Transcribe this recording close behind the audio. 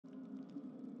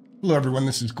Hello everyone,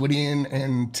 this is Gwydion,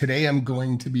 and today I'm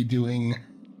going to be doing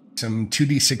some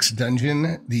 2d6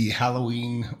 Dungeon, the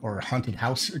Halloween or Haunted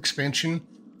House expansion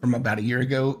from about a year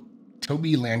ago.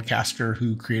 Toby Lancaster,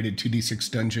 who created 2d6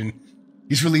 Dungeon,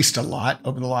 he's released a lot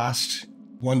over the last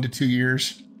 1 to 2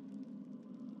 years.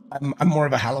 I'm more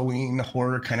of a Halloween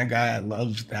horror kind of guy. I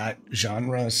love that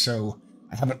genre, so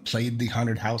I haven't played the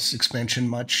Haunted House expansion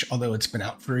much, although it's been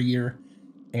out for a year.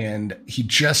 And he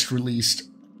just released,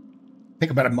 I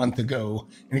think about a month ago,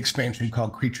 an expansion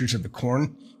called Creatures of the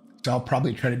Corn. So I'll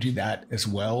probably try to do that as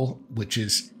well, which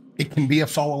is, it can be a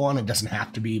follow-on. It doesn't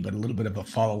have to be, but a little bit of a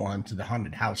follow-on to the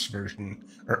Haunted House version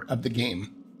or of the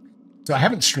game. So I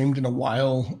haven't streamed in a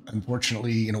while.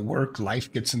 Unfortunately, work,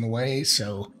 life gets in the way.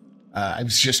 So I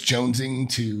was just jonesing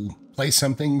to play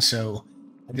something. So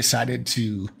I decided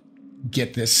to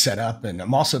get this set up, and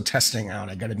I'm also testing out.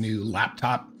 I got a new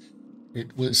laptop.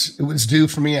 It was due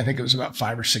for me. I think it was about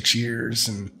 5 or 6 years,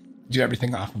 and do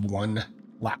everything off of one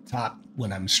laptop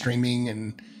when I'm streaming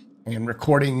and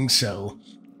recording. So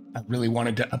I really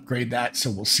wanted to upgrade that.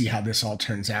 So we'll see how this all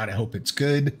turns out. I hope it's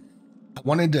good. I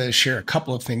wanted to share a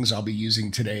couple of things I'll be using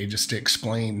today just to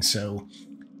explain. So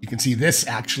you can see this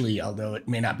actually, although it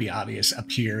may not be obvious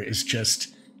up here, is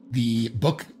just the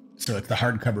book. So it's the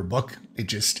hardcover book.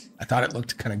 I thought it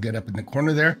looked kind of good up in the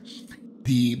corner there.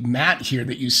 The mat here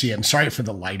that you see, I'm sorry for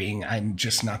the lighting. I'm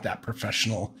just not that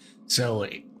professional. So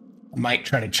I might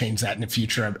try to change that in the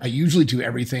future. I usually do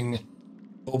everything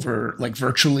over like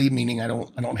virtually, meaning I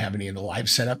don't have any of the live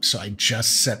setup. So I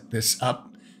just set this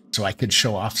up so I could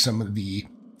show off some of the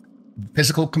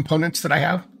physical components that I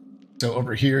have. So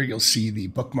over here, you'll see the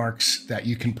bookmarks that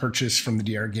you can purchase from the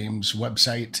DR Games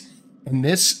website. And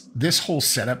this whole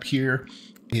setup here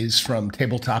is from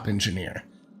Tabletop Engineer.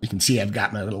 You can see I've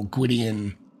got my little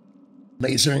Gwydion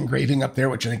laser engraving up there,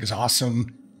 which I think is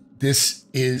awesome. This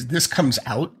comes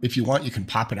out. If you want, you can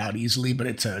pop it out easily, but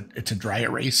it's a dry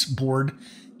erase board.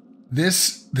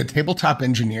 The Tabletop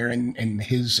Engineer and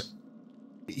his,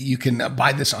 you can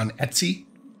buy this on Etsy,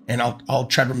 and I'll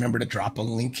try to remember to drop a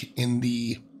link in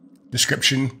the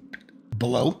description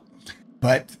below.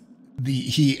 But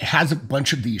he has a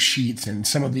bunch of these sheets, and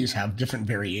some of these have different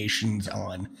variations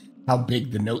on how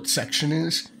big the note section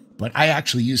is. But I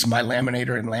actually used my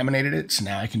laminator and laminated it, so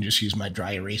now I can just use my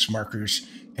dry erase markers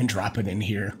and drop it in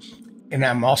here. And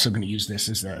I'm also going to use this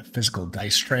as a physical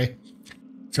dice tray.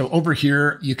 So over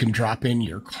here, you can drop in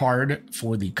your card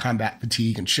for the combat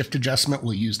fatigue and shift adjustment.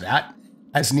 We'll use that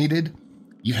as needed.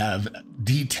 You have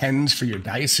D10s for your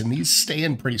dice, and these stay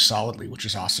in pretty solidly, which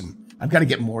is awesome. I've got to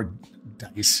get more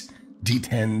dice,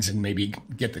 D10s, and maybe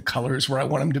get the colors where I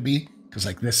want them to be, because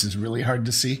like this is really hard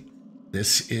to see.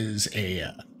 This is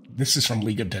from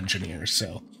League of Engineers,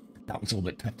 so that was a little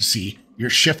bit tough to see. Your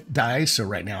shift die, so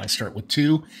right now I start with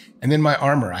 2. And then my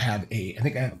armor, I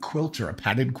think I have a quilt or a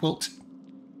padded quilt.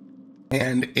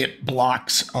 And it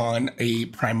blocks on a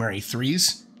primary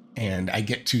 3s, and I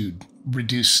get to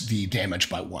reduce the damage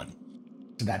by 1.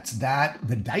 So that's that.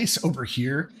 The dice over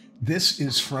here, this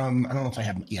is from, I don't know if I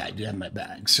have, yeah, I do have my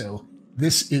bag. So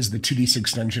this is the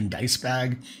 2d6 Dungeon dice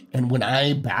bag. And when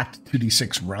I backed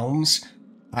 2d6 Realms,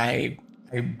 I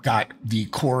got the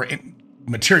core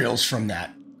materials from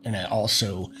that. And I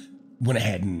also went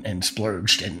ahead and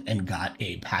splurged and got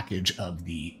a package of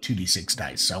the 2d6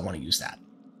 dice. So I want to use that.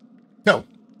 So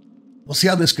we'll see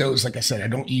how this goes. Like I said, I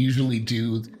don't usually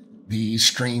do the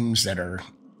streams that are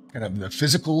kind of the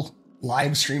physical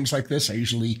live streams like this. I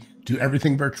usually do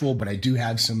everything virtual, but I do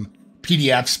have some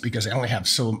PDFs because I only have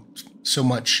so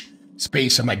much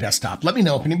space on my desktop. Let me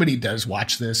know if anybody does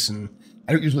watch this, and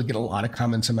I don't usually get a lot of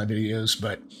comments on my videos,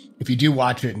 but if you do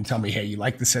watch it and tell me, hey, you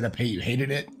like the setup, hey, you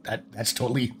hated it, that's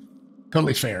totally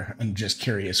fair. I'm just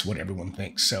curious what everyone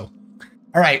thinks. So,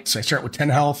 all right, so I start with 10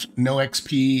 health, no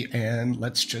XP, and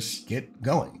let's just get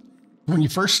going. When you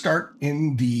first start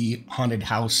in the haunted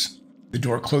house, the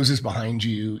door closes behind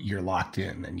you, you're locked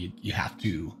in, and you have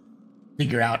to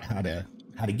figure out how to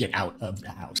get out of the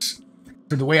house.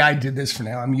 So the way I did this for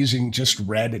now, I'm using just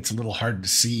red. It's a little hard to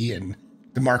see, and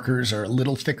the markers are a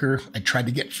little thicker. I tried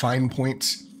to get fine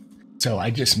points, so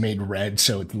I just made red,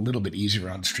 so it's a little bit easier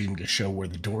on stream to show where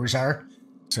the doors are.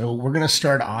 So we're going to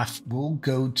start off. We'll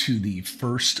go to the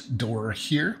first door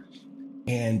here.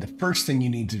 And the first thing you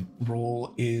need to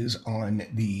roll is on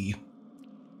the,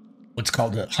 what's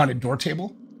called a haunted door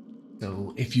table.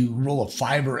 So if you roll a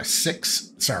 5 or a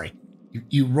 6, sorry,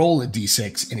 you roll a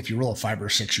D6. And if you roll a 5 or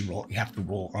a 6, you have to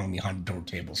roll on the haunted door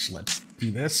table. So let's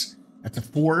do this. That's a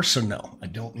 4. So no, I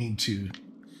don't need to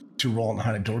roll on the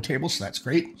haunted door table. So that's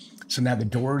great. So now the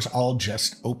doors all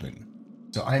just open.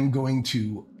 So I'm going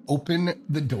to open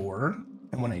the door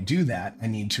And when I do that, I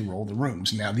need to roll the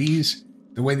rooms. Now these,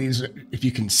 the way these, if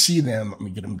you can see them, let me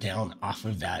get them down off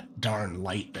of that darn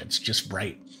light that's just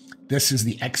bright. This is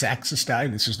the X-axis die.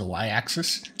 This is the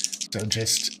Y-axis. So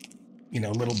just, you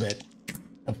know, a little bit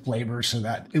of flavor so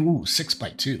that, ooh,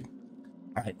 6x2.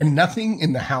 All right, and nothing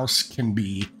in the house can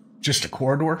be just a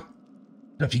corridor.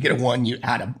 So if you get a 1, you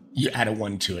add a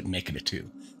 1 to it and make it a 2.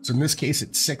 So in this case,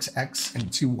 it's 6x and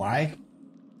 2y.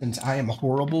 Since I am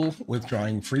horrible with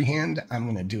drawing freehand, I'm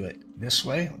going to do it this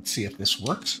way. Let's see if this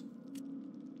works.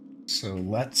 So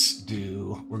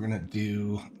we're going to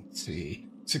do, let's see,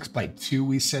 6x2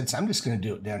 we said. So I'm just going to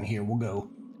do it down here. We'll go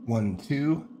 1,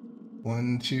 2,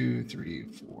 1, 2, 3,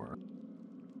 4,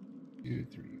 2,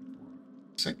 3, 4,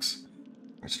 6.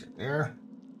 Let's start there.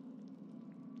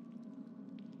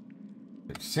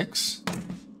 6.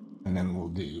 And then we'll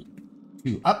do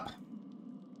 2 up.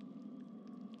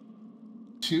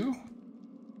 2. So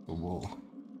we'll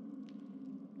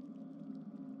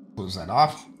close that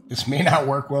off. This may not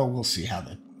work well. We'll see how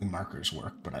the markers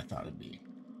work, but I thought it'd be.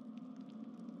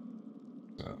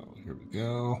 So here we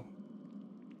go.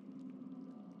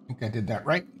 I think I did that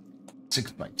right.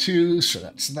 6x2, so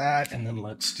that's that. And then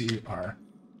let's do our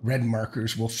red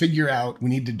markers. We'll figure out, we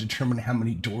need to determine how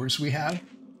many doors we have.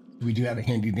 We do have a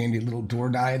handy dandy little door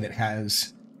die that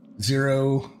has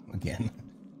 0, again,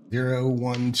 0,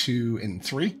 1, 2, and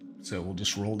 3. So we'll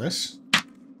just roll this.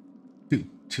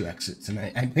 2 exits. And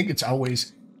I think it's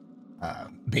always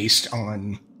based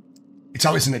on, it's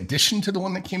always an addition to the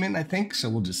one that came in, I think. So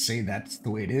we'll just say that's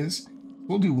the way it is.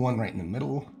 We'll do 1 right in the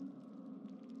middle.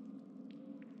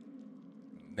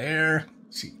 There,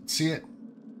 so you can see it.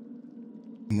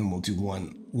 And then we'll do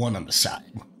one on the side.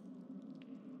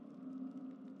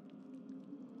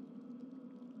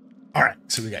 All right,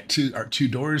 so we got our two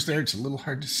doors there. It's a little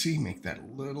hard to see. Make that a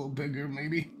little bigger,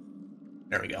 maybe.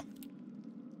 There we go.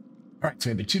 All right, so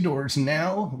we have the 2 doors.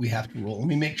 Now we have to roll. Let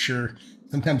me make sure.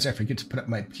 Sometimes I forget to put up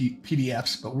my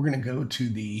PDFs, but we're going to go to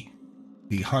the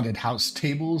haunted house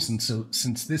tables. And so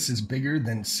since this is bigger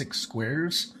than 6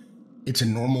 squares, it's a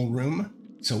normal room.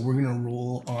 So we're going to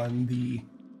roll on the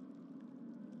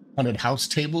haunted house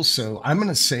table. So I'm going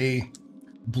to say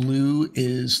blue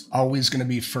is always going to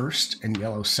be first and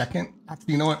yellow second.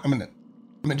 Actually, you know what? I'm going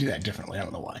to do that differently. I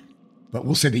don't know why. But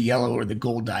we'll say the yellow or the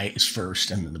gold die is first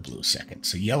and then the blue second.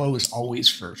 So yellow is always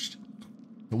first.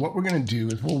 So what we're going to do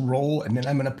is we'll roll, and then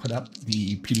I'm going to put up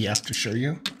the PDF to show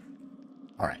you.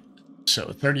 All right.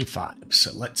 So 35.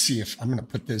 So let's see if I'm going to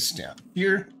put this down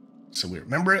here so we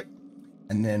remember it.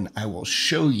 And then I will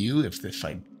show you, if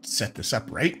I set this up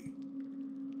right,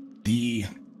 the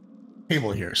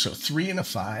table here. So 3 and a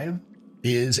 5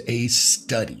 is a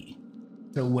study.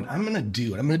 So what I'm going to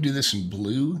do, I'm going to do this in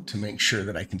blue to make sure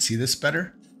that I can see this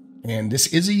better. And this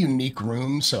is a unique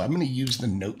room, so I'm going to use the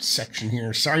notes section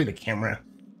here. Sorry, the camera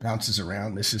bounces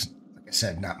around. This is, like I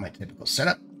said, not my typical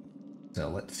setup. So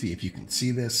let's see if you can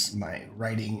see this. My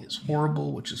writing is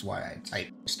horrible, which is why I type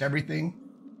most everything.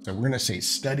 So we're going to say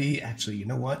study. Actually, you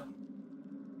know what?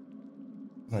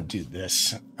 I'm going to do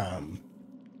this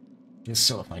just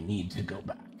so if I need to go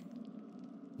back.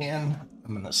 And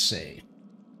I'm going to say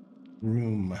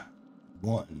room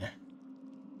 1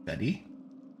 study.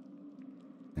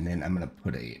 And then I'm going to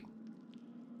put a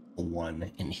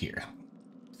 1 in here.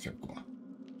 Circle.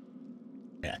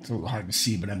 Yeah, it's a little hard to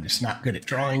see, but I'm just not good at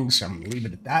drawing, so I'm going to leave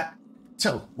it at that.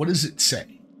 So what does it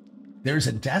say? There's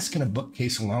a desk and a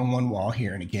bookcase along one wall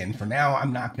here. And again, for now,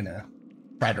 I'm not going to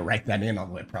try to write that in,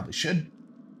 although I probably should.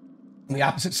 On the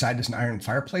opposite side is an iron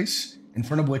fireplace, in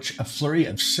front of which a flurry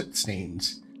of soot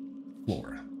stains the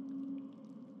floor.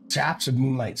 Shafts of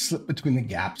moonlight slip between the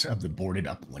gaps of the boarded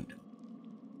up window.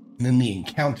 And then the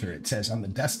encounter, it says, on the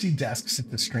dusty desk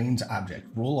sits a strange object.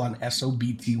 Roll on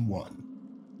SOBT1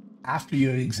 after you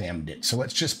have examined it. So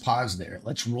let's just pause there.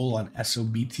 Let's roll on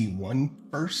SOBT1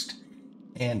 first.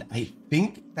 And I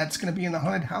think that's going to be in the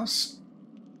haunted house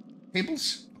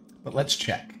tables, but let's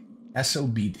check.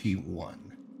 SOBT1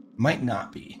 might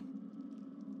not be.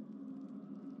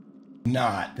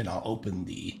 Not, then I'll open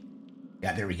the,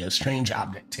 yeah, there we go, strange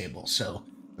object table. So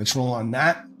let's roll on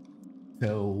that.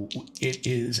 So it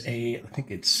is a, I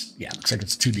think it's, yeah, looks like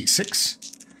it's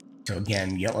 2d6. So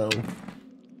again, yellow.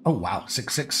 Oh, wow,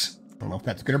 6/6. I don't know if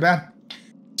that's good or bad.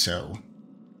 So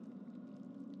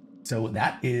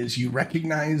that is, you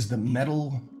recognize the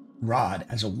metal rod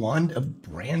as a wand of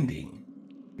branding.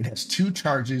 It has 2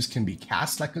 charges, can be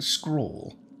cast like a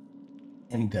scroll,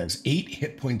 and does 8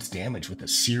 hit points damage with a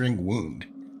searing wound.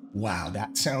 Wow,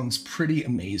 that sounds pretty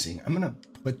amazing. I'm going to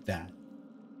put that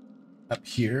up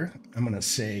here. I'm going to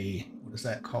say, what is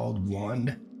that called?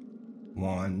 Wand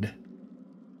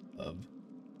of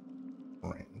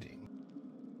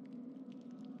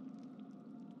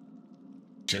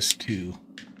just to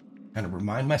kind of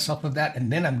remind myself of that.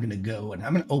 And then I'm going to go and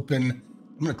I'm going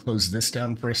to close this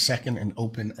down for a second and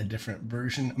open a different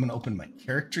version. I'm going to open my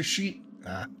character sheet.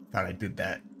 Thought I did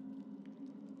that.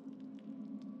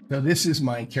 So this is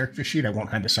my character sheet. I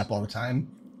won't have this up all the time.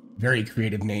 Very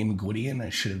creative name, Gwydion. I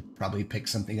should have probably picked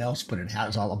something else, but it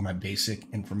has all of my basic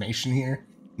information here.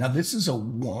 Now this is a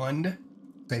wand.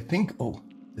 I think, oh,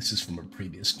 this is from a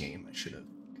previous game. I should have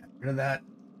got rid of that.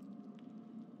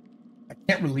 I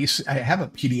can't release, I have a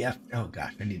PDF. Oh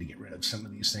gosh, I need to get rid of some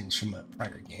of these things from a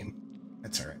prior game.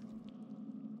 That's all right.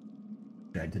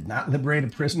 I did not liberate a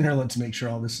prisoner. Let's make sure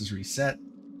all this is reset.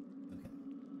 Okay.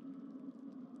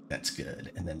 That's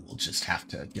good. And then we'll just have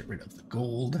to get rid of the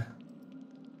gold.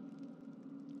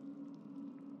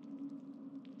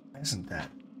 Why isn't that?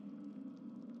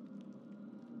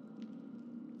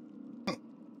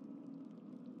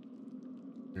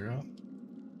 Zero.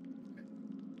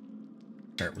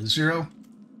 Start with 0.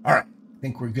 All right, I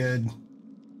think we're good.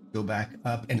 Go back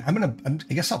up, and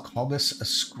I guess I'll call this a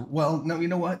scroll. Well, no, you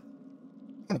know what?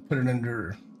 I'm gonna put it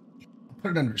under. I'll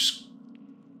put it under.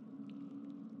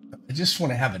 I just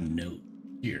want to have a note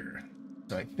here.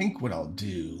 So I think what I'll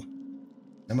do,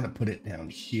 I'm gonna put it down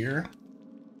here.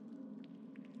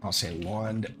 I'll say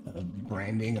wand of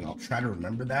branding, and I'll try to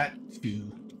remember that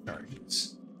 2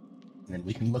 charges. And then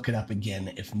we can look it up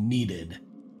again if needed.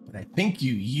 But I think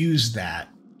you use that.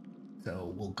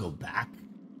 So we'll go back,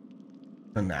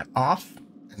 turn that off,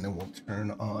 and then we'll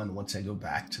turn on, once I go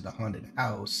back to the haunted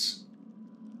house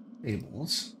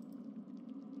tables.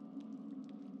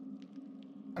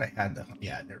 But I had the,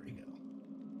 yeah, there we go.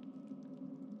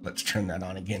 Let's turn that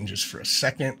on again just for a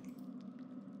second.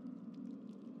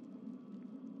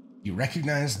 You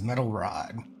recognize the metal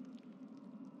rod.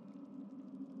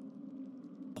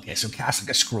 Okay, so casting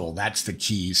a scroll, that's the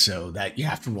key. So that you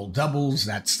have to roll doubles.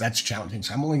 That's challenging.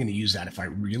 So I'm only going to use that if I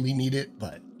really need it,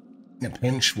 but in a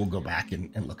pinch, we'll go back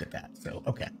and look at that. So,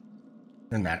 okay.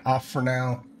 Turn that off for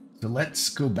now. So let's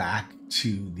go back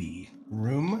to the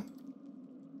room.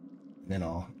 Then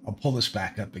I'll pull this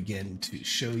back up again to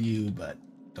show you, but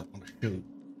don't want to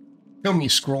show me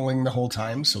scrolling the whole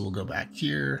time. So we'll go back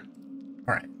here.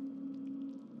 All right.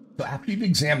 So after you've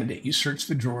examined it, you search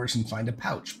the drawers and find a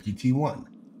pouch, PT1.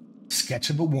 Sketch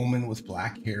of a woman with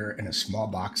black hair and a small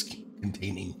box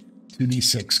containing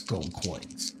 2d6 gold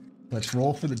coins. Let's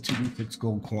roll for the 2d6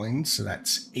 gold coins. So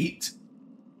that's 8.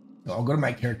 So I'll go to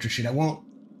my character sheet. I won't,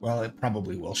 well, it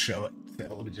probably will show it.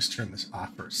 So let me just turn this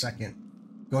off for a second.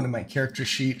 Go into my character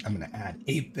sheet. I'm going to add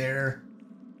 8 there,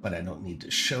 but I don't need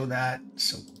to show that.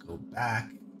 So we'll go back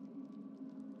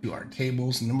to our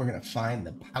tables, and then we're going to find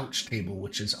the pouch table,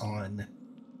 which is on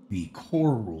the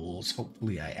core rules.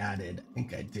 Hopefully I added, I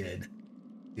think I did.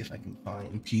 See if I can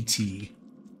find PT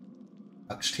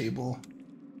pouch table.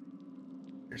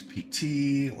 There's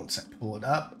PT. Once I pull it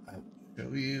up, I will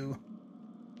show you.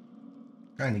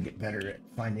 I'm trying to get better at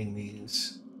finding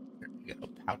these. There we go,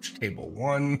 pouch table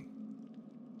 1.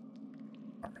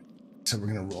 All right, so we're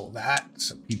going to roll that.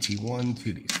 So PT1,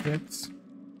 2d6.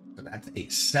 So that's a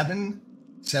 7.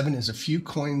 7 is a few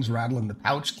coins rattle in the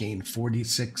pouch, gain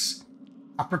 4d6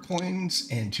 copper coins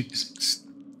and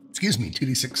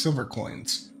 2d6 silver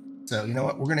coins. So you know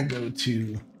what? We're going to go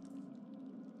to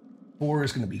 4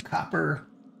 is going to be copper,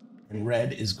 and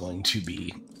red is going to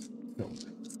be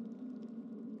silver.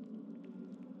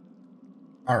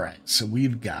 All right, so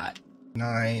we've got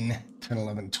 9, 10,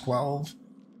 11, 12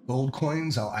 gold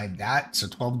coins. I'll add that. So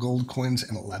 12 gold coins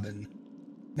and 11.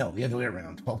 No, the other way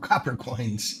around. 12 copper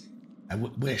coins. I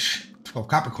wish 12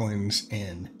 copper coins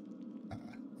and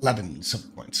 11 silver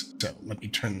coins. So let me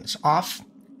turn this off.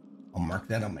 I'll mark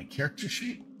that on my character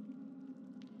sheet.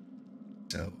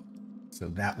 So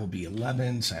that will be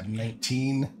 11. So I have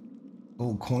 19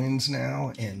 gold coins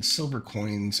now, and silver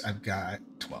coins I've got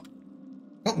 12.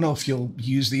 I don't know if you'll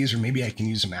use these, or maybe I can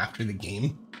use them after the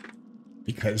game,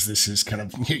 because this is kind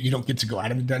of, you don't get to go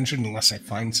out of the dungeon unless I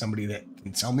find somebody that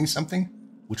can sell me something,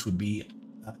 which would be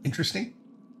interesting.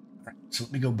 All right, so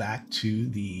let me go back to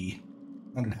the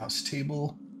haunted house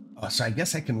table. So I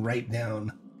guess I can write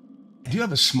down, I do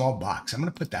have a small box. I'm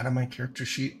going to put that on my character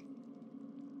sheet.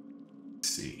 Let's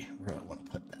see, where do I want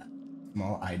to put that?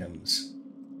 Small items.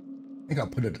 I think I'll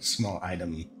put it a small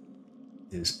item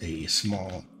is a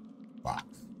small box,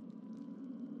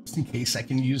 just in case I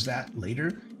can use that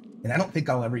later. And I don't think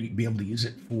I'll ever be able to use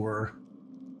it for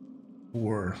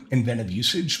inventive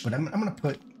usage, but I'm going to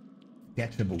put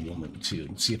sketch of a woman too,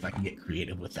 and see if I can get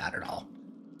creative with that at all.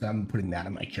 So I'm putting that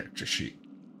on my character sheet.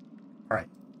 All right,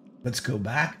 let's go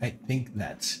back. I think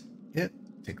that's it.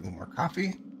 Take a little more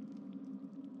coffee.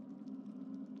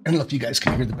 I don't know if you guys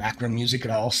can hear the background music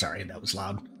at all. Sorry, that was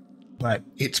loud. But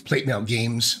it's Plate Mail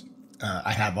Games.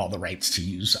 I have all the rights to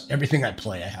use everything I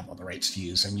play. I have all the rights to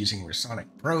use. I'm using Sonic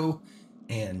Pro,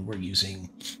 and we're using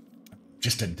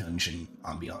just a dungeon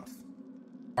ambiance.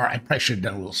 Or I probably should have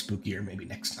done a little spookier maybe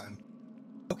next time.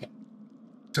 Okay,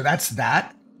 so that's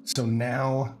that. So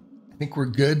now I think we're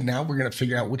good. Now we're gonna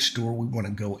figure out which door we want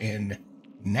to go in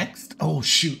next. Oh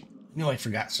shoot! No, I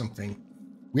forgot something.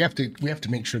 We have to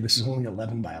make sure this is only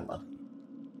 11 by 11.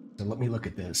 So let me look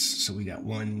at this. So we got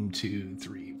 1, 2,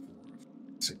 3, 4,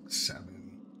 6,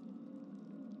 7.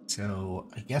 So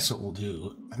I guess what we'll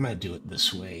do, I'm going to do it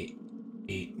this way.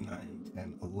 8, 9,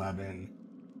 10, 11.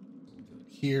 We'll do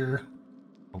it here.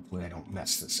 Hopefully I don't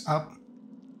mess this up.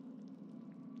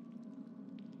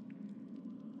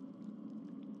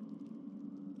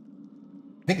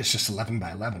 I think it's just 11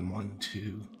 by 11. 1,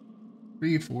 2,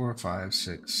 3, 4, 5,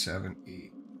 6, 7,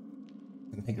 8.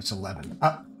 I think it's 11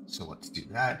 up. So let's do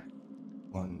that.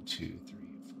 1, 2, 3,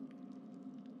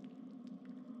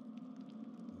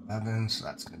 4, 11. So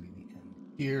that's going to be the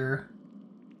end here.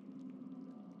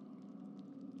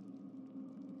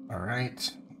 All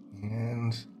right.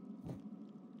 And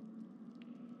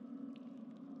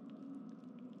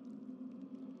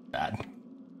bad.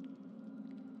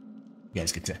 You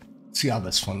guys get to see all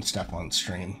this fun stuff on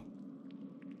stream.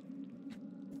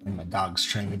 And my dog's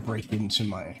trying to break into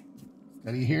my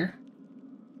study here.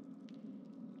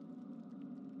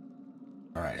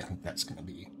 All right, I think that's going to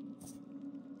be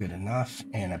good enough.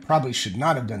 And I probably should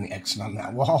not have done the exit on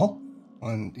that wall.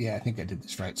 Yeah, I think I did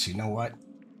this right. So you know what?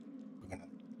 We're going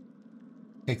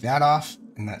to take that off,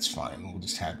 and that's fine. We'll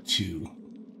just have 2.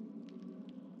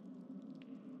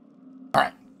 All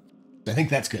right. I think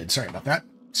that's good. Sorry about that.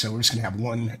 So we're just going to have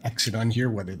 1 exit on here,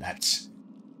 whether that's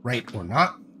right or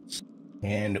not.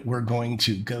 And we're going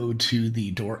to go to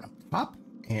the door up top,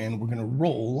 and we're going to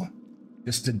roll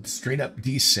just a straight up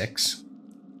D6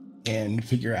 and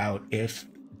figure out if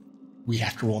we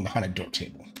have to roll on the haunted door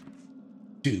table.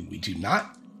 2, we do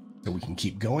not, so we can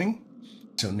keep going.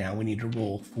 So now we need to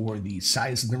roll for the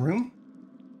size of the room.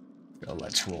 So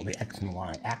let's roll the X and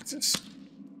Y axis.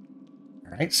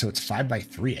 All right, so it's 5 by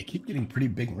 3. I keep getting pretty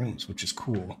big rooms, which is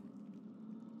cool.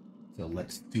 So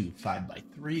let's do 5 by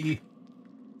 3.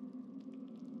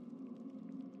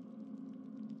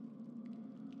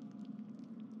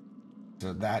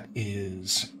 So that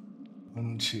is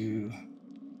 1, 2.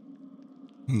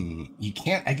 You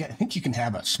can't. I think you can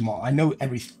have a small. I know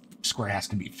every square has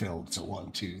to be filled. So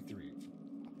 1, 2, 3.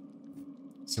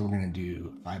 So we're gonna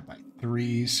do 5 by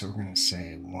 3. So we're gonna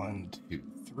say 1, 2,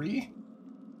 3,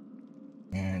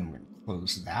 and we're gonna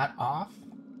close that off.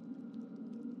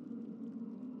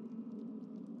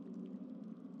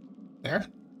 There.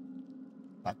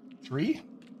 5 by 3.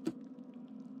 All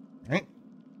right.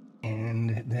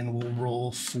 And then we'll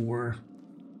roll for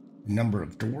the number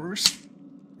of doors.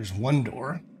 There's 1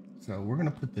 door. So we're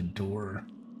going to put the door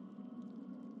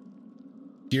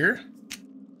here.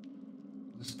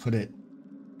 Just put it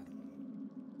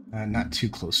not too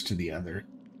close to the other.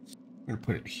 We're going to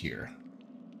put it here.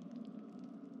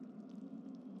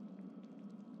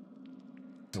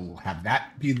 So we'll have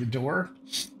that be the door.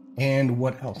 And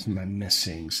what else am I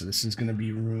missing? So this is going to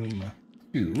be room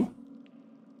 2.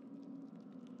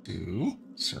 2,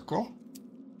 circle.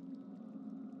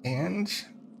 And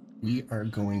we are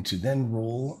going to then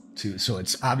roll to, so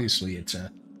it's obviously it's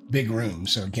a big room.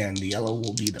 So again, the yellow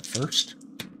will be the first.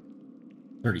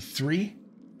 33.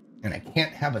 And I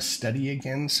can't have a study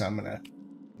again, so I'm going to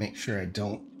make sure I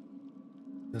don't.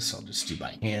 This I'll just do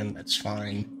by hand. That's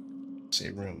fine.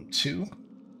 Say room 2.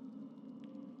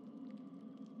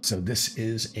 So this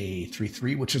is a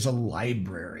 3-3, which is a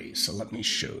library. So let me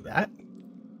show that.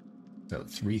 So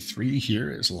 3-3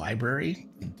 here is library.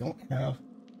 I don't have,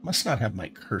 must not have my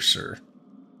cursor.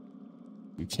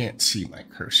 You can't see my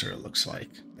cursor, it looks like.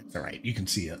 That's all right. You can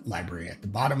see a library at the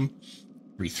bottom.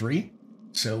 3-3.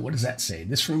 So what does that say?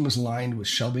 This room is lined with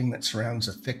shelving that surrounds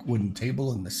a thick wooden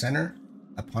table in the center,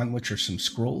 upon which are some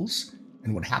scrolls,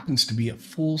 and what happens to be a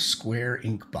full square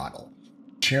ink bottle.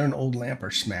 A chair and old lamp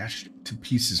are smashed to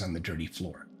pieces on the dirty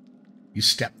floor. You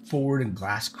step forward and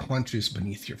glass crunches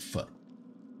beneath your foot.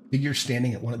 Figure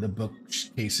standing at one of the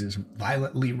bookcases,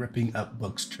 violently ripping up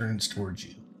books, turns towards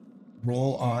you.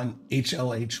 Roll on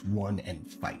HLH1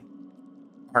 and fight.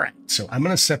 All right, so I'm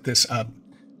going to set this up.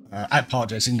 I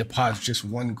apologize. I need to pause just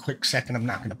 1 quick second. I'm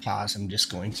not going to pause. I'm just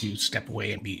going to step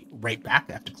away and be right back.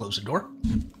 I have to close the door.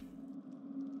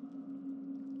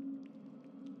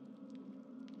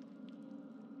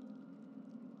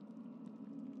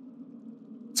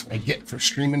 That's what I get for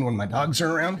streaming when my dogs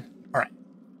are around. All right.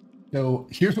 So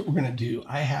here's what we're going to do.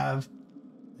 I have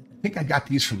think I got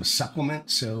these from a supplement.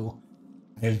 So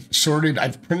I've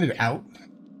printed out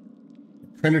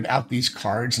these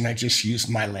cards, and I just used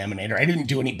my laminator. I didn't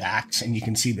do any backs, and you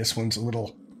can see this one's a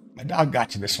little, my dog got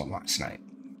to this one last night.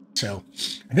 So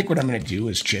I think what I'm going to do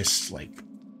is just like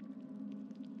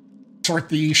sort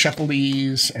these, shuffle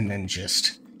these, and then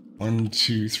just 1,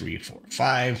 2, 3, 4,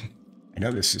 5. I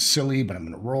know this is silly, but I'm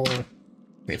going to roll.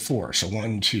 Okay, 4. So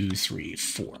 1, 2, 3,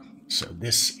 4. So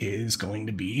this is going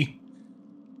to be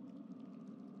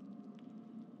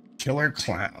Killer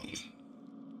Clown.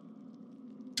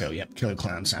 So, yep, Killer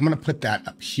Clown. So I'm going to put that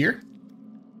up here.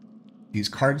 These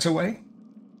cards away.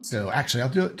 So, actually, I'll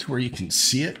do it to where you can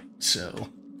see it. So,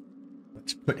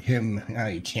 let's put him... Now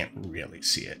you can't really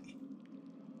see it.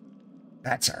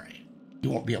 That's all right. You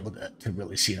won't be able to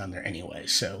really see it on there anyway.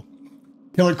 So,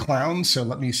 Killer Clown. So,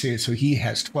 let me see. So, he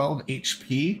has 12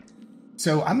 HP.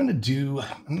 So, I'm going to do...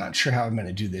 I'm not sure how I'm going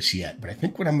to do this yet. But I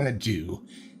think what I'm going to do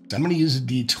is I'm going to use a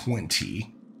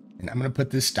D20. And I'm going to put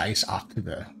this dice off to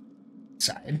the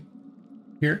side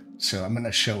here. So I'm going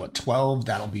to show a 12.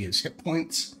 That'll be his hit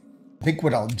points. I think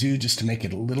what I'll do just to make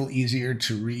it a little easier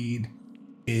to read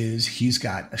is he's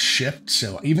got a shift.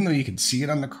 So even though you can see it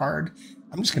on the card,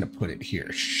 I'm just going to put it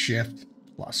here. Shift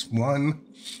 +1.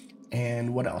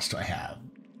 And what else do I have?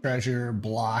 Treasure,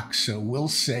 block. So we'll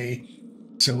say,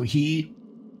 so he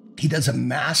does a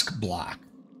mask block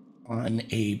on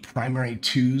a primary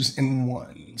 2s and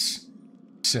 1s.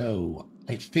 So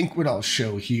I think what I'll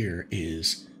show here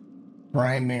is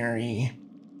primary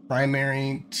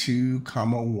 2,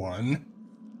 1,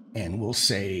 and we'll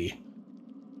say,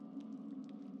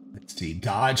 let's see,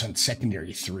 dodge on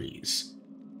secondary 3s.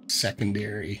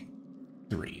 Secondary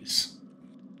 3s.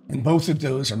 And both of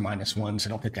those are -1s. I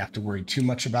don't think I have to worry too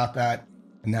much about that.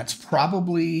 And that's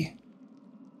probably,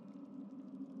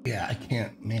 yeah, I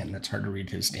can't, man, that's hard to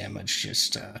read his damage.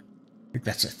 Just, I think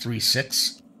that's a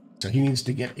 3/6. So he needs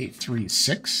to get a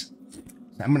 3/6.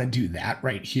 I'm going to do that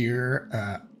right here.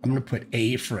 I'm going to put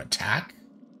A for attack.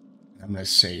 I'm going to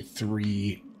say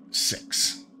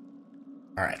 3/6.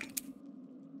 All right.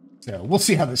 So we'll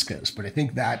see how this goes, but I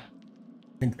think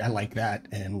I like that,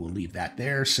 and we'll leave that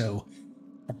there. So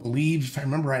I believe, if I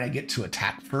remember right, I get to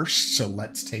attack first. So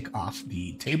let's take off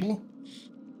the table,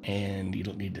 and you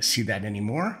don't need to see that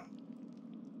anymore.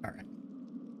 All right.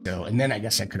 So, and then I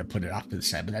guess I could have put it off to the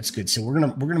side, but that's good. So we're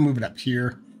gonna move it up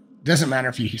here. Doesn't matter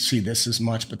if you see this as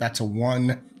much, but that's a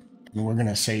 1, and we're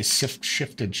gonna say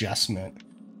shift adjustment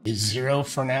is 0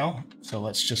 for now. So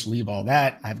let's just leave all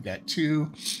that. I've got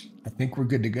 2. I think we're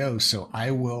good to go. So I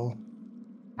will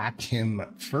hack him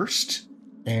first,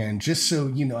 and just so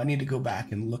you know, I need to go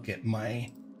back and look at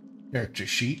my character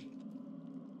sheet,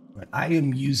 but I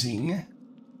am using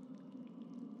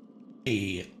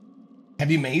a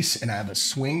heavy mace, and I have a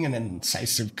swing and an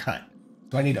incisive cut.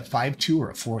 So I need a 5/2 or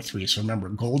a 4/3. So remember,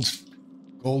 gold,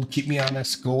 keep me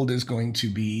honest, gold is going to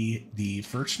be the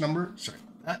first number. Sorry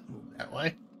about that, move that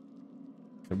way.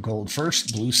 So gold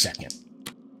first, blue second.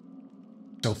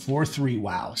 So 4/3,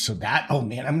 wow. So that, oh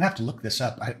man, I'm gonna have to look this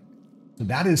up. So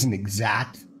that is an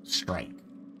exact strike.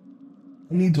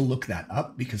 I need to look that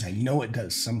up because I know it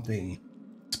does something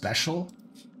special.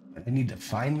 I need to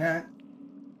find that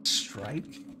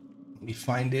strike. Let me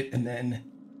find it, and then,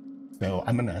 so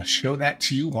I'm going to show that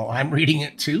to you while I'm reading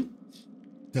it too.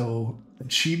 So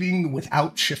achieving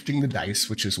without shifting the dice,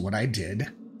 which is what I did,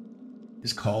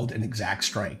 is called an exact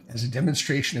strike. As a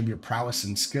demonstration of your prowess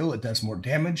and skill, it does more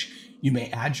damage. You may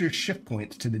add your shift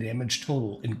points to the damage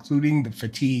total, including the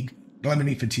fatigue. I don't have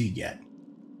any fatigue yet.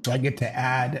 So I get to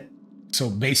add,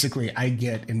 so basically I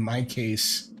get, in my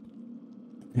case,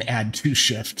 an add 2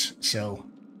 shift. So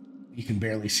you can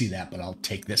barely see that, but I'll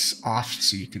take this off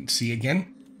so you can see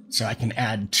again. So I can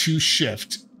add 2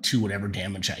 shift to whatever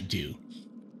damage I do.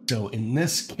 So in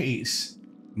this case,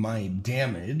 my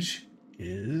damage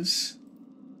is,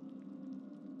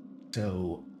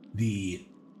 so the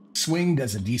swing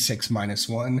does a D6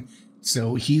 -1.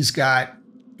 So he's got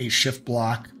a shift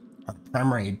block on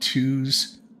primary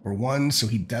 2s or 1s, so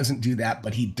he doesn't do that,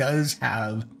 but he does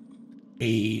have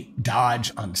a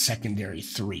dodge on secondary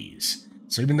 3s.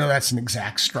 So even though that's an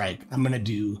exact strike, I'm going to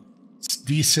do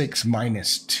D6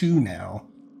 -2 now,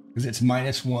 because it's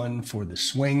 -1 for the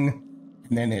swing,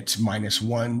 and then it's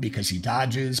 -1 because he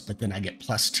dodges, but then I get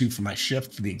 +2 for my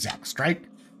shift for the exact strike.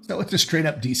 So it's a straight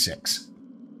up D6.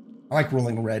 I like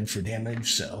rolling red for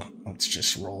damage, so let's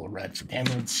just roll a red for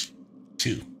damage.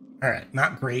 2. All right,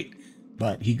 not great,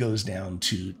 but he goes down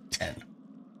to 10.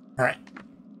 All right,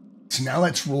 so now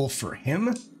let's roll for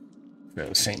him.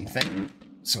 So same thing.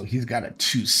 So he's got a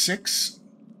 2/6.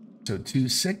 So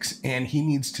 2/6, and he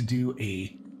needs to do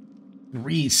a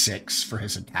 3-6 for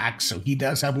his attack. So he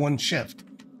does have one shift.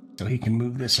 So he can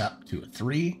move this up to a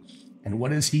 3. And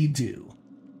what does he do?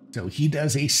 So he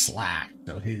does a slash.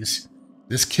 So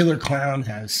this killer clown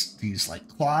has these like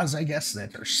claws, I guess,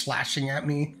 that are slashing at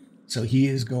me. So he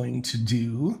is going to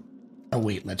do, oh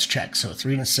wait, let's check. So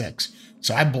 3 and a 6.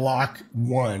 So I block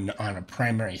 1 on a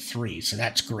primary 3. So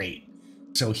that's great.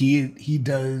 So he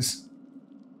does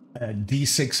a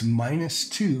d6 minus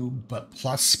 2, but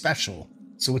plus special.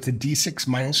 So it's a d6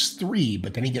 minus 3,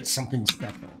 but then he gets something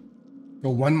special. So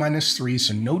 1 minus 3,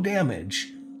 so no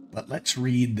damage. But let's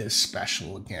read this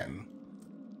special again.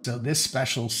 So this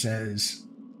special says,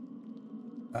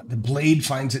 the blade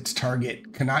finds its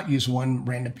target, cannot use one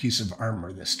random piece of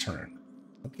armor this turn.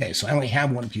 Okay, so I only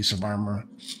have one piece of armor.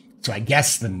 So I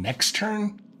guess the next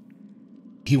turn,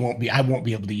 I won't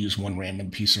be able to use one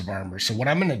random piece of armor. So what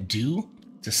I'm going to do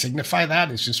to signify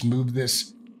that is just move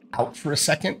this out for a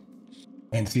second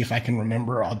and see if I can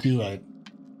remember. It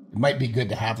might be good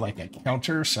to have like a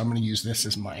counter. So I'm going to use this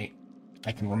as my, if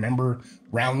I can remember,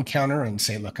 round counter and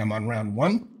say, look, I'm on round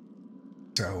 1.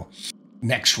 So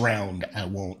next round,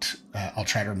 I'll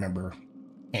try to remember,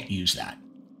 can't use that.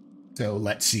 So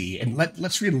let's see. And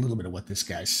let's read a little bit of what this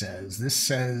guy says. This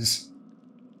says,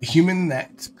 a human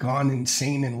that's gone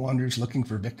insane and wanders looking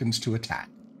for victims to attack.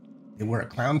 They wear a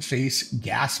clown face,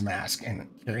 gas mask, and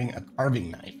carrying a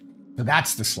carving knife. So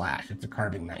that's the slash. It's a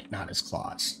carving knife, not his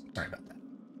claws. Sorry about that.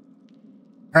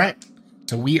 All right.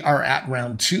 So we are at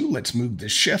round 2. Let's move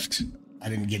this shift. I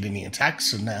didn't get any attacks,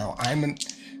 so now I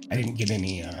didn't get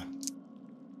any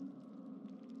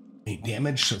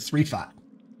damage, so 3-5.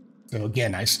 So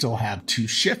again, I still have 2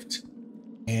 shift,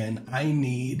 and I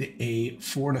need a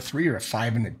 4 and a 3 or a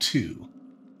 5 and a 2.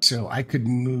 So I could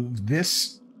move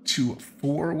this to a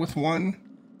 4 with 1,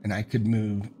 and I could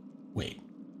move, wait,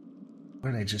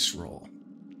 what did I just roll?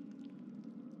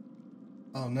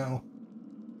 Oh no.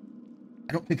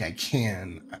 I don't think I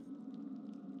can.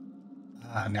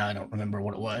 Now I don't remember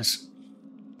what it was.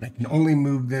 But I can only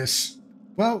move this.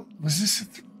 Well, was this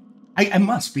I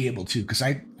must be able to, because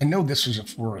I know this was a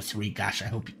 4 or 3. Gosh, I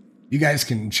hope you guys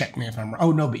can check me if I'm wrong.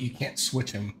 Oh, no, but you can't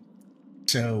switch him.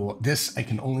 So this I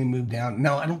can only move down.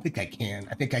 No, I don't think I can.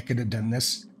 I think I could have done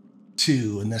this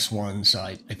 2 and this 1, so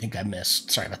I think I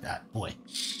missed. Sorry about that. Boy.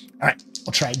 All right,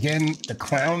 I'll try again. The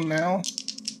clown now.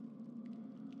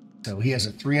 So he has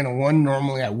a 3 and a 1.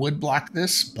 Normally I would block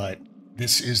this, but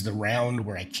this is the round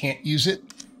where I can't use it.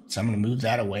 So I'm going to move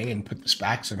that away and put this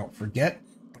back so I don't forget.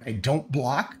 But I don't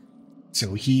block.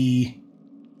 So he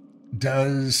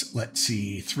does, let's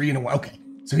see, 3 and a 1. Okay,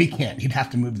 so he can't. He'd have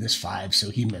to move this 5, so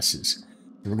he misses.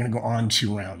 So we're going to go on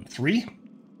to round 3.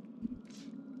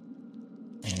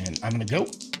 And I'm going to go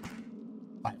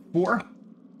 5-4.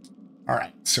 All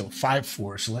right, so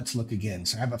 5-4. So let's look again.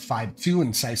 So I have a 5-2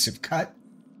 incisive cut.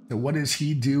 So what does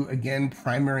he do again?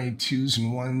 Primary 2s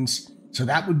and 1s. So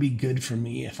that would be good for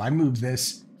me. If I move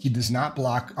this, he does not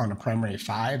block on a primary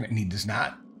 5, and he's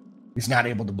not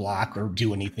able to block or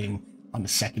do anything on the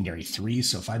secondary 3.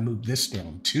 So if I move this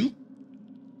down 2,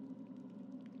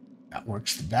 that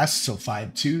works the best. So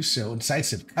 5-2. So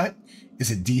incisive cut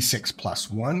is a d6 plus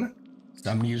 1. So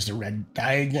I'm going to use the red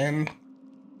die again.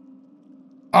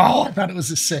 Oh, I thought it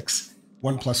was a 6.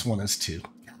 1 plus 1 is 2.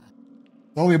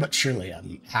 Slowly but surely,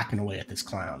 I'm hacking away at this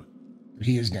clown.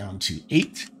 He is down to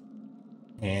 8.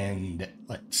 And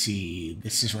let's see,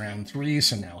 this is round 3,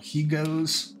 so now he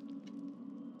goes.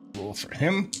 Roll for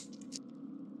him.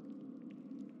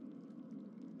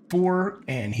 4,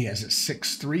 and he has a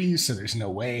 6-3, so there's no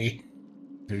way.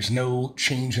 There's no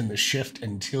change in the shift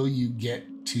until you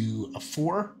get to a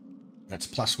 4. That's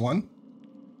plus 1.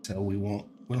 So we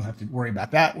don't have to worry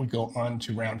about that. We go on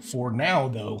to round 4 now,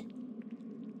 though.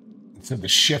 So the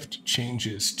shift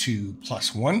changes to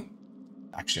plus 1.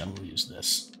 Actually, I'm going to use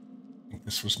this. I think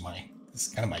this is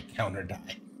kind of my counter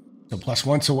die. So plus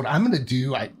 1. So what I'm going to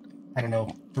do, I don't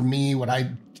know, for me, what I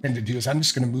tend to do is I'm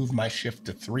just going to move my shift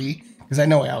to 3, because I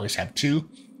know I always have 2.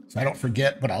 So I don't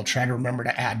forget, but I'll try to remember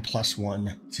to add plus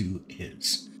 1 to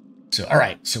his. So, all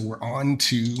right, so we're on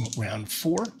to round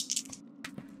 4.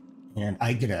 And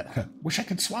I get wish I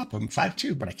could swap them,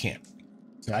 5-2, but I can't.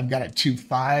 So I've got a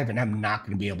 2-5, and I'm not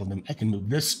going to be able to, I can move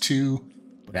this 2,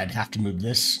 but I'd have to move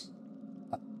this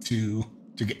up to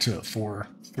get to a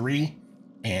 4-3,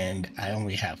 and I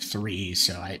only have 3,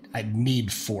 so I'd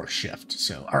need 4 shift.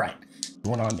 So, all right,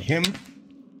 going on to him.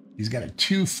 He's got a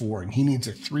 2-4, and he needs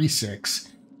a 3-6.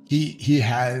 He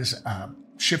has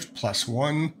shift plus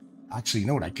 1. Actually, you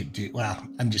know what I could do? Well,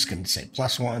 I'm just going to say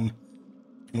plus 1,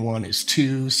 and 1 is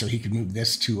 2, so he could move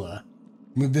this to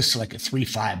like a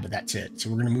 3-5, but that's it. So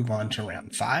we're going to move on to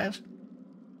round 5.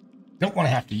 don't want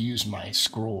to have to use my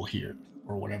scroll here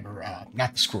or whatever.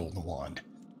 Not the scroll, the wand.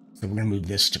 So we're going to move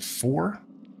this to 4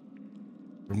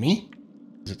 for me,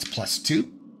 because it's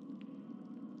 +2.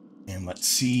 And let's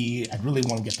see. I really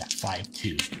want to get that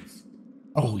 5-2.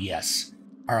 Oh, yes.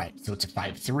 All right, so it's a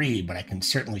 5-3, but I can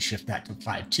certainly shift that to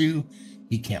 5-2.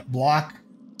 He can't block,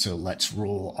 so let's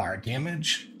roll our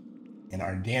damage. And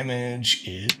our damage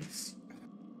is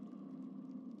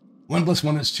 1 +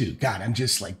 1 is 2. God, I'm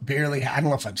just like barely, I don't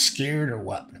know if I'm scared or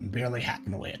what, but I'm barely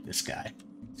hacking away at this guy.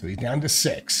 So he's down to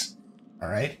 6. All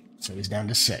right, so he's down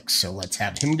to 6. So let's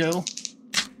have him go.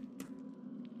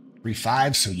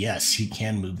 3-5, so yes, he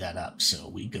can move that up. So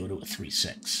we go to a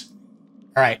 3-6.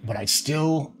 All right, but I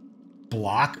still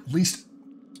block, at least,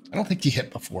 I don't think he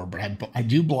hit before, but I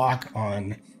do block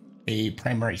on a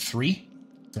primary 3.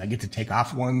 So I get to take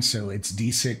off 1, so it's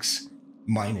d6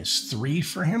 -3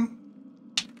 for him.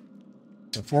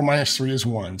 So 4 - 3 is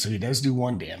 1, so he does do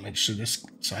 1 damage.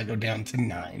 So I go down to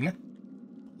 9.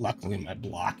 Luckily, my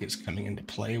block is coming into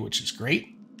play, which is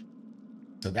great.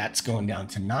 So that's going down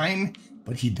to 9,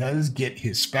 but he does get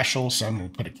his special, so I'm going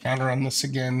to put a counter on this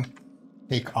again,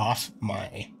 take off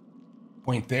my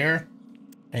point there,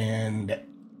 and I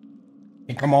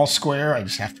think I'm all square. I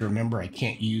just have to remember I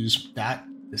can't use that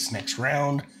this next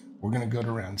round. We're going to go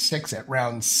to round 6. At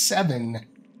round 7,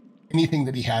 anything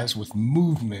that he has with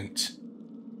movement,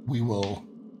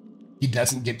 he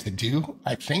doesn't get to do,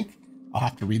 I think. I'll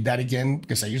have to read that again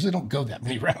because I usually don't go that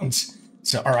many rounds.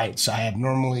 So, all right, so I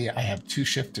have 2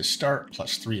 shift to start,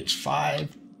 +3 is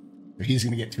 5. So he's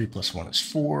going to get 3 + 1 is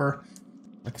 4.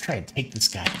 Let's try and take this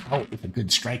guy out with a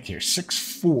good strike here.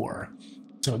 6-4.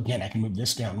 So again, I can move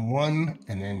this down 1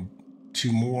 and then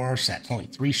 2 more. So that's only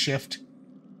 3 shift.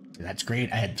 So that's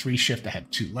great. I had 3 shift. I have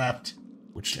 2 left,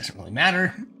 which doesn't really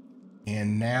matter.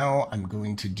 And now I'm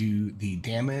going to do the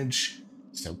damage.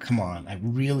 So come on. I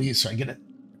really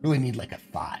need like a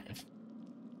 5.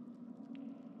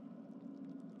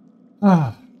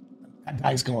 That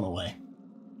die's going away.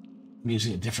 I'm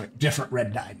using a different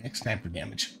red die next time for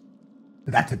damage.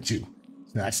 But that's a 2.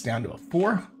 So that's down to a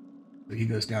 4. So he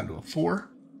goes down to a 4.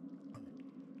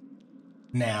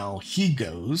 Now he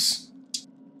goes.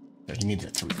 So he needs a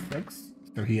 3-6.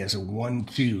 So he has a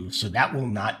 1-2. So that will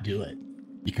not do it.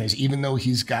 Because even though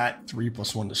he's got 3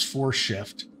 + 1 is 4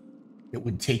 shift, it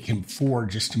would take him 4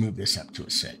 just to move this up to a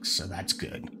 6. So that's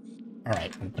good. All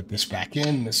right, I'm going to put this back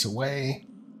in, this away.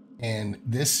 And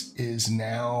this is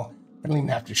now, I don't even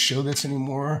have to show this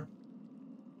anymore.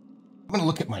 I'm going to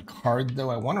look at my card, though.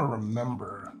 I want to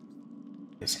remember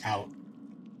this out.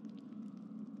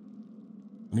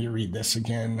 Let me read this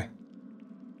again.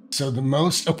 So the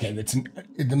most, okay,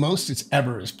 the most it's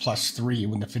ever is +3.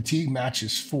 When the fatigue match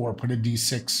is 4, put a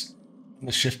d6 on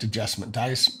the shift adjustment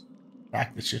dice.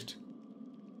 Back the shift.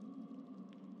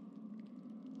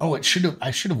 Oh, I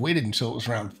should have waited until it was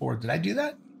round 4. Did I do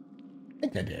that? I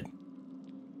think I did.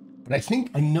 But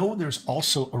I know there's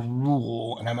also a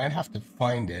rule, and I might have to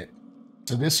find it.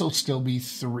 So this will still be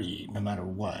 3, no matter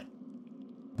what.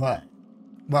 But,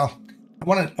 well, I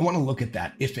want to look at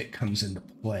that if it comes into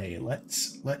play.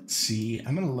 Let's see.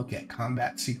 I'm going to look at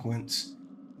combat sequence,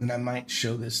 and I might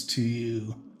show this to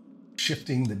you.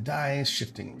 Shifting the dice,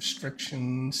 shifting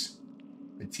restrictions,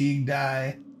 fatigue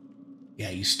die.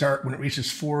 Yeah, you start when it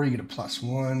reaches 4, you get a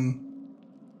 +1.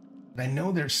 But I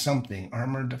know there's something.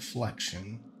 Armor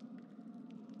deflection.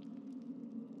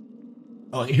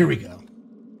 Oh, here we go.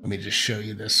 Let me just show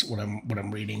you this, what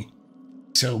I'm reading.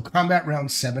 So combat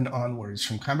round 7 onwards.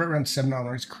 From combat round 7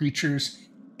 onwards, creatures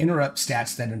interrupt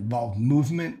stats that involve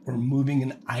movement or moving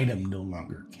an item no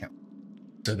longer count.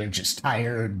 So they're just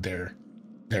tired. They're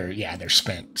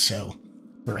spent. So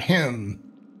for him,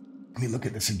 let me look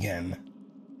at this again.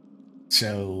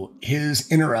 So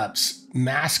his interrupts,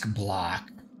 mask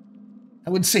block. I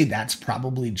would say that's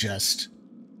probably just,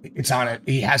 it's on it.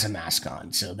 He has a mask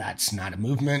on, so that's not a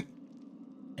movement.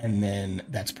 And then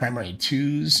that's primary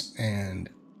 2s and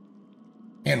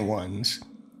 1s.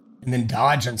 And then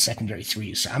dodge on secondary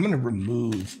 3s. So I'm going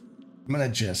to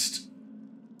just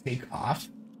take off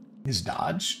his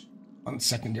dodge on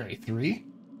secondary 3.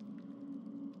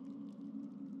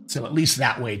 So at least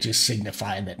that way, just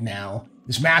signify that now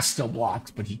his mask still blocks,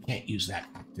 but he can't use that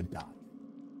active dodge.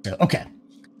 So, okay.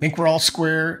 I think we're all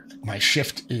square. My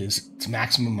shift is its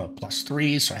maximum of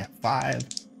 +3, so I have 5.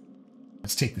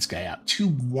 Let's take this guy out.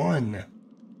 2-1.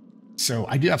 So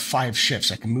I do have 5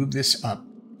 shifts. I can move this up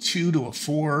 2 to a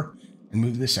 4 and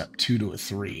move this up 2 to a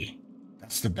 3.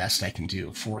 That's the best I can do,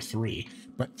 4-3.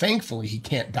 But thankfully, he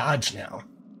can't dodge now.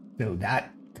 So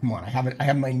that, come on, I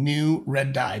have my new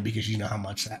red die because you know how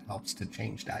much that helps to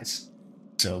change dice.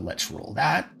 So let's roll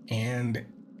that. And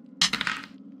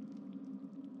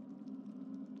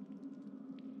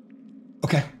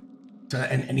So,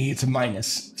 and he gets a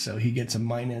minus. So he gets a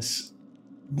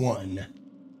 -1.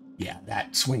 Yeah,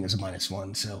 that swing is a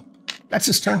 -1. So that's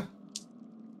his turn.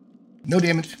 No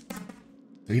damage.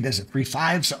 So he does a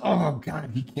 3-5. So, oh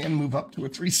god, he can move up to a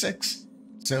 3-6.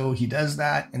 So he does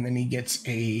that, and then he gets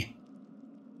a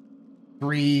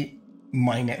 3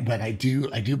 minus. But I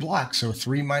do block. So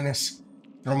 3 minus,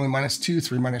 normally -2.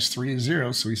 3 minus 3 is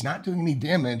 0. So he's not doing any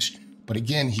damage. But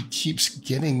again, he keeps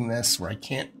getting this where I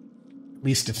can't at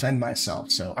least defend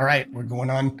myself. So all right, we're going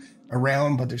on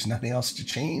around, but there's nothing else to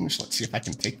change. Let's see if I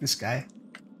can take this guy.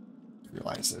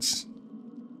 Realize this.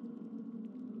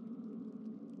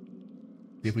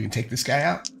 See if we can take this guy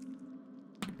out.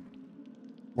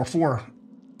 4-4.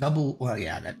 Double. Well,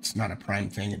 yeah, that's not a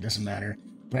prime thing. It doesn't matter.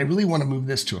 But I really want to move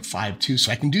this to a 5-2,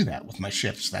 so I can do that with my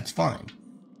shifts. That's fine.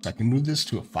 So I can move this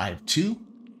to a 5-2.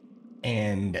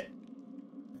 And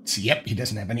see, yep, he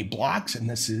doesn't have any blocks. And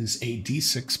this is a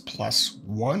D6 plus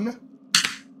 1.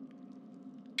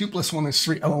 2 plus 1 is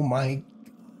 3. Oh my God.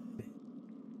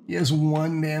 He has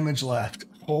 1 damage left.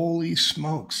 Holy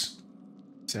smokes.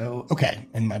 So, okay.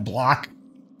 And my block,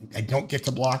 I don't get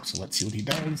to block, so let's see what he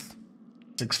does.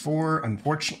 6-4,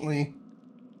 unfortunately.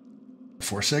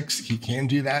 4-6, he can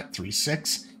do that.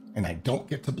 3-6, and I don't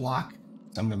get to block.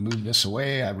 So I'm going to move this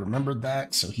away. I remembered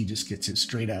that, so he just gets his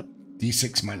straight up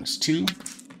D6 minus 2.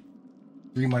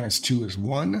 3 minus 2 is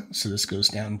 1, so this goes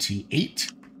down to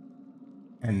 8.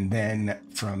 And then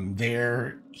from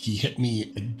there, he hit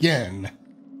me again.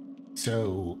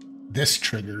 So this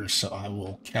triggers, so I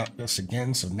will count this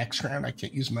again. So next round, I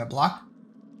can't use my block.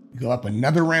 Go up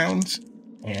another round,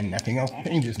 and nothing else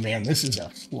changes, man. This is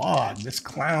a slog. This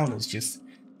clown is just,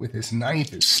 with his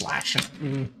knife, is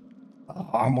slashing. Oh,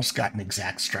 almost got an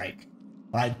exact strike.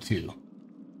 5-2.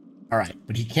 All right,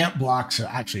 but he can't block, so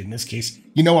actually, in this case,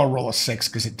 I'll roll a 6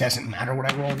 because it doesn't matter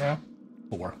what I roll now.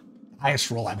 4. Highest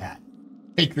roll I've had.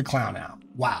 Take the clown out.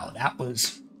 Wow, that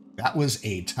was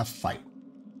a tough fight.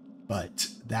 But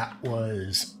that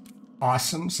was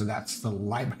awesome. So that's the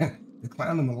library, the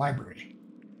clown in the library.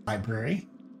 Library.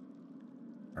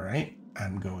 All right.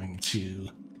 I'm going to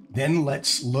then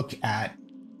let's look at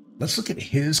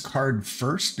his card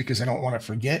first because I don't want to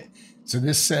forget. So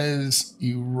this says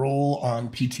you roll on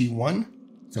PT1.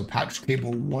 So pouch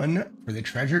table 1 for the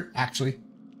treasure. Actually,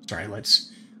 sorry,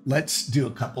 let's do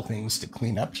a couple things to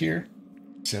clean up here.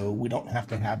 So we don't have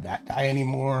to have that die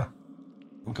anymore.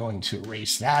 I'm going to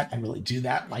erase that. I really do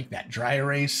that, like that dry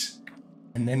erase.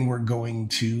 And then we're going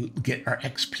to get our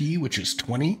XP, which is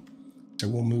 20. So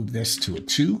we'll move this to a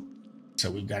 2.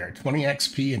 So we've got our 20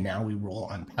 XP, and now we roll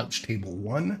on pouch table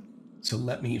 1. So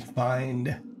let me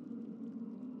find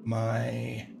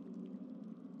my,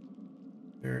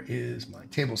 where is my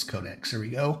tables codex? There we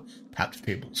go. Pouch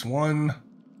tables 1.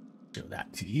 Show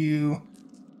that to you.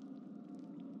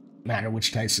 No matter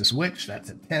which dice is which, that's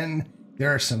a 10. There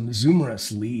are some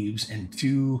Zumurus leaves and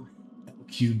 2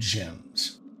 LQ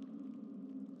gems.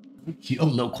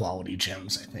 Low quality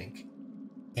gems, I think.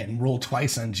 And roll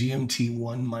twice on GMT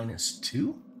 1 minus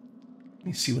 2. Let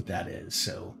me see what that is.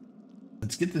 So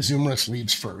let's get the Zumurus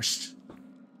leaves first.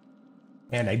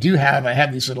 And I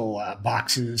have these little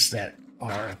boxes that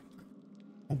are,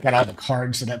 I've got all the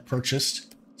cards that I've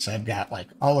purchased. So I've got like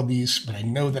all of these, but I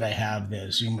know that I have the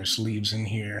Zumurus leaves in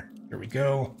here. Here we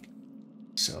go.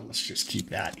 So let's just keep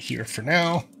that here for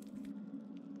now.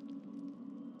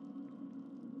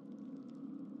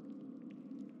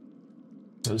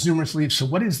 So Zumurus leaves. So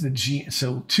what is the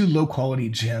so 2 low quality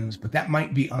gems, but that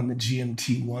might be on the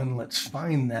GMT 1. Let's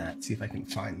find that. See if I can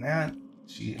find that.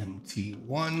 GMT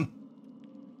 1.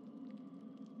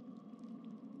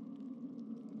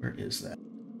 Where is that?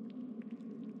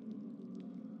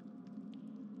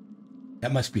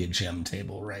 That must be a gem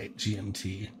table, right?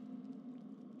 GMT.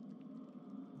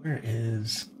 Where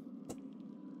is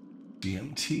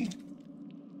GMT?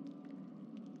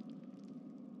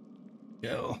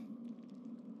 Go.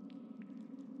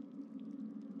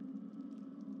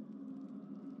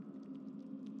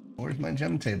 Where's my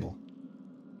gem table?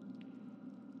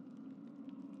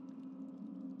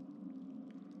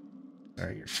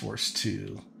 Sorry, you're forced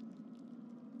to.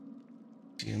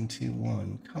 GMT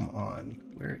 1, come on.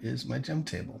 Where is my gem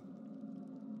table?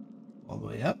 All the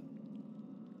way up.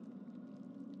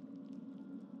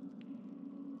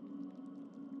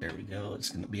 There we go. It's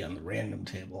going to be on the random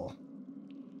table.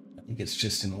 I think it's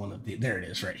just in one of the, there it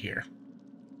is right here.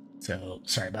 So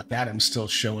sorry about that. I'm still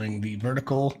showing the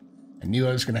vertical. I knew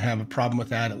I was going to have a problem with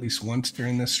that at least once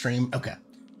during this stream. Okay.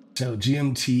 So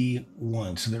GMT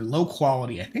 1. So they're low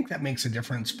quality. I think that makes a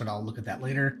difference, but I'll look at that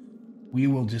later. We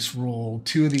will just roll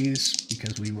 2 of these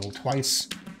because we roll twice.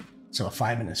 So a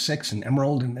 5 and a 6, an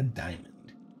emerald and a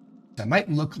diamond. I might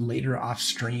look later off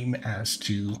stream as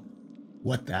to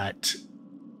what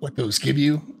those give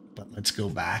you, but let's go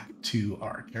back to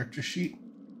our character sheet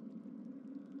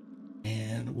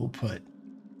and we'll put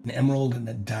an emerald and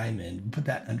a diamond. We'll put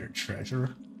that under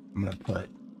treasure. I'm going to put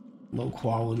low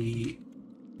quality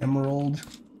emerald,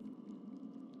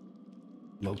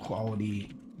 low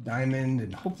quality diamond,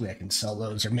 and hopefully I can sell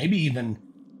those, or maybe even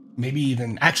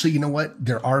actually, you know what?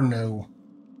 There are no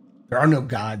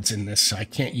gods in this, so I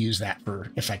can't use that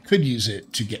for, if I could use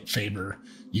it to get favor,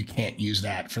 you can't use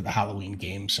that for the Halloween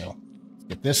game. So let's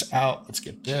get this out. Let's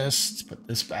get this. Let's put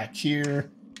this back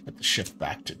here. Put the shift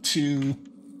back to 2.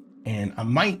 And I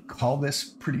might call this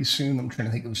pretty soon. I'm trying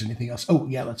to think if there's anything else. Oh,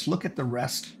 yeah, let's look at the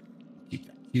rest. Keep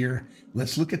that here.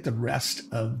 Let's look at the rest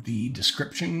of the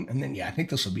description. And then, yeah, I think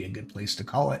this will be a good place to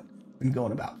call it. Been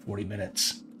going about 40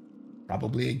 minutes.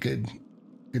 Probably a good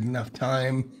enough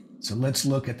time. So let's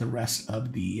look at the rest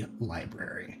of the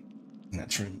library. And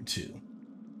that's room 2.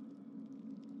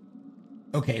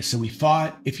 Okay, so we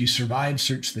fought. If you survive,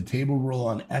 search the table roll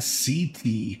on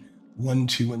SCT 1,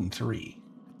 2, and 3.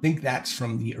 I think that's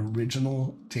from the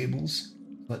original tables.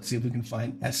 Let's see if we can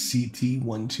find SCT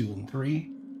 1, 2, and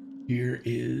 3. Here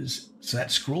is, so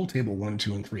that's scroll table 1,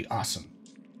 2, and 3. Awesome.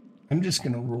 I'm just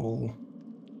going to roll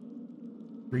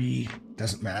 3.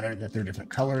 Doesn't matter that they're different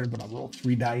colors, but I'll roll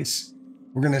 3 dice.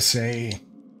 We're going to say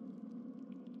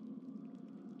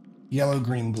yellow,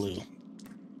 green, blue.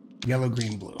 Yellow,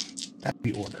 green, blue. That's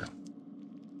the order.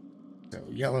 So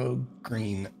yellow,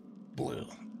 green, blue.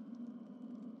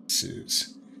 This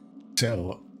is,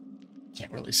 so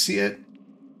can't really see it.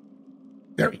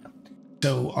 There we go.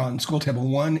 So on scroll table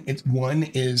 1, it's 1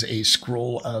 is a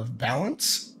scroll of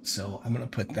balance. So I'm going to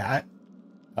put that.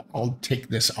 I'll take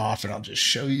this off and I'll just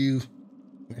show you.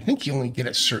 I think you only get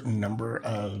a certain number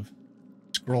of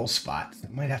scroll spots.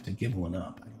 I might have to give one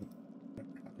up. I don't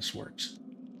remember how this works.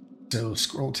 So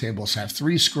scroll tables have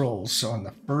 3 scrolls. So on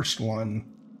the first one,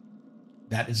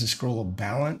 that is a scroll of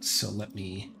balance. So let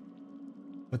me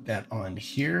put that on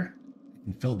here. I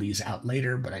can fill these out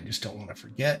later, but I just don't want to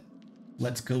forget.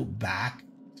 Let's go back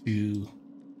to,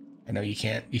 I know you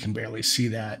can barely see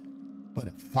that, but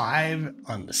a 5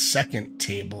 on the second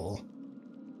table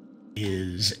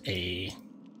is a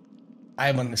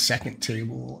 5 on the second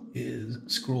table is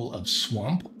scroll of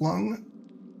swamp lung.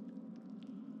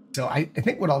 So I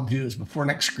think what I'll do is before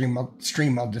next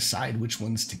stream, I'll decide which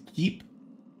ones to keep.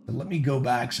 But let me go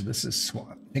back. So this is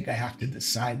swamp. I think I have to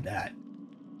decide that.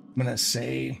 I'm going to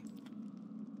say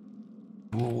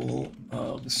scroll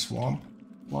of swamp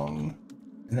lung.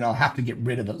 And then I'll have to get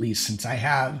rid of, at least since I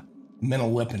have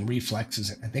mental whip and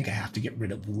reflexes, I think I have to get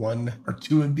rid of 1 or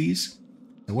 2 of these.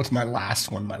 So what's my last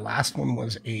one? My last one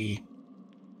was a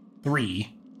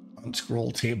 3 on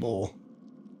scroll table.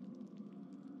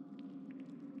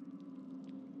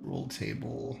 Scroll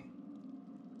table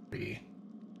 3.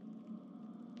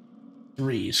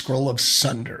 Scroll of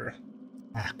sunder.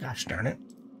 Ah, gosh darn it.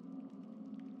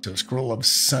 So scroll of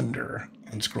sunder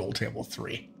on scroll table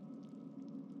 3.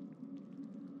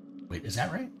 Wait, is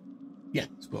that right? Yeah,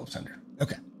 scroll of sunder.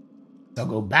 Okay. So I'll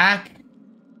go back,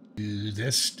 do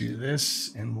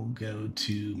this, and we'll go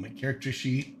to my character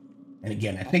sheet. And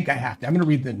again, I think I have to, I'm going to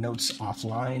read the notes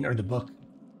offline, or the book.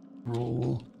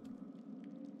 Scroll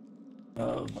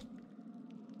of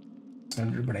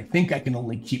sunder, but I think I can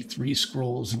only keep 3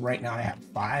 scrolls, and right now I have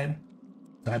 5.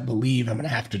 So I believe I'm going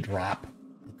to have to drop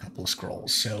a couple of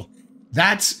scrolls. So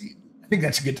I think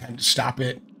that's a good time to stop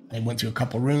it. I went through a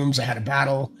couple rooms. I had a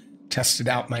battle, tested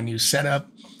out my new setup.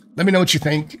 Let me know what you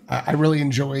think. I really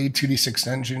enjoyed 2D6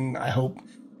 Dungeon. I hope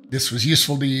this was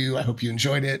useful to you. I hope you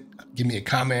enjoyed it. Give me a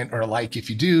comment or a like if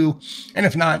you do. And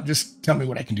if not, just tell me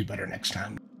what I can do better next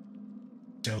time.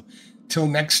 So till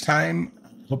next time,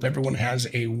 hope everyone has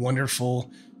a wonderful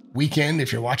weekend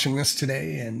if you're watching this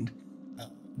today, and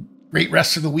great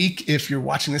rest of the week if you're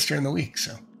watching this during the week.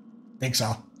 So thanks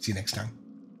all. See you next time.